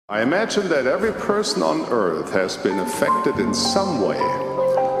I imagine that every person on earth has been affected in some way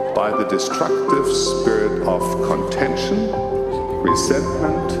by the destructive spirit of contention,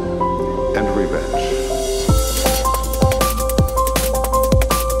 resentment, and revenge.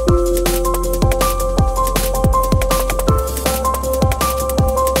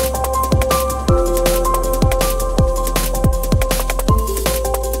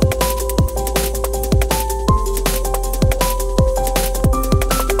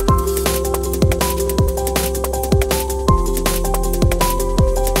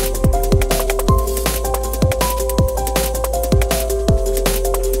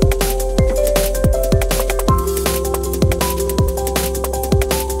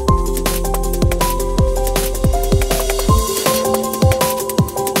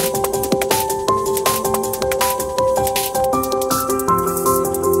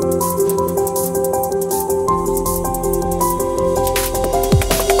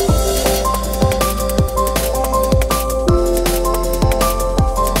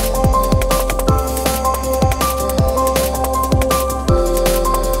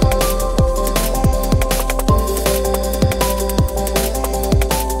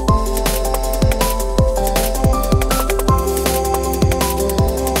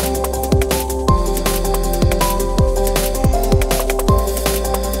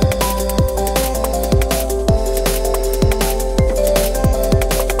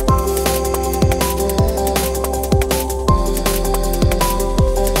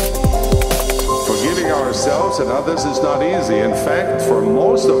 Ourselves and others is not easy. In fact, for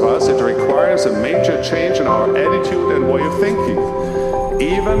most of us, it requires a major change in our attitude and way of thinking,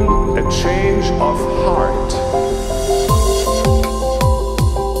 even a change of heart.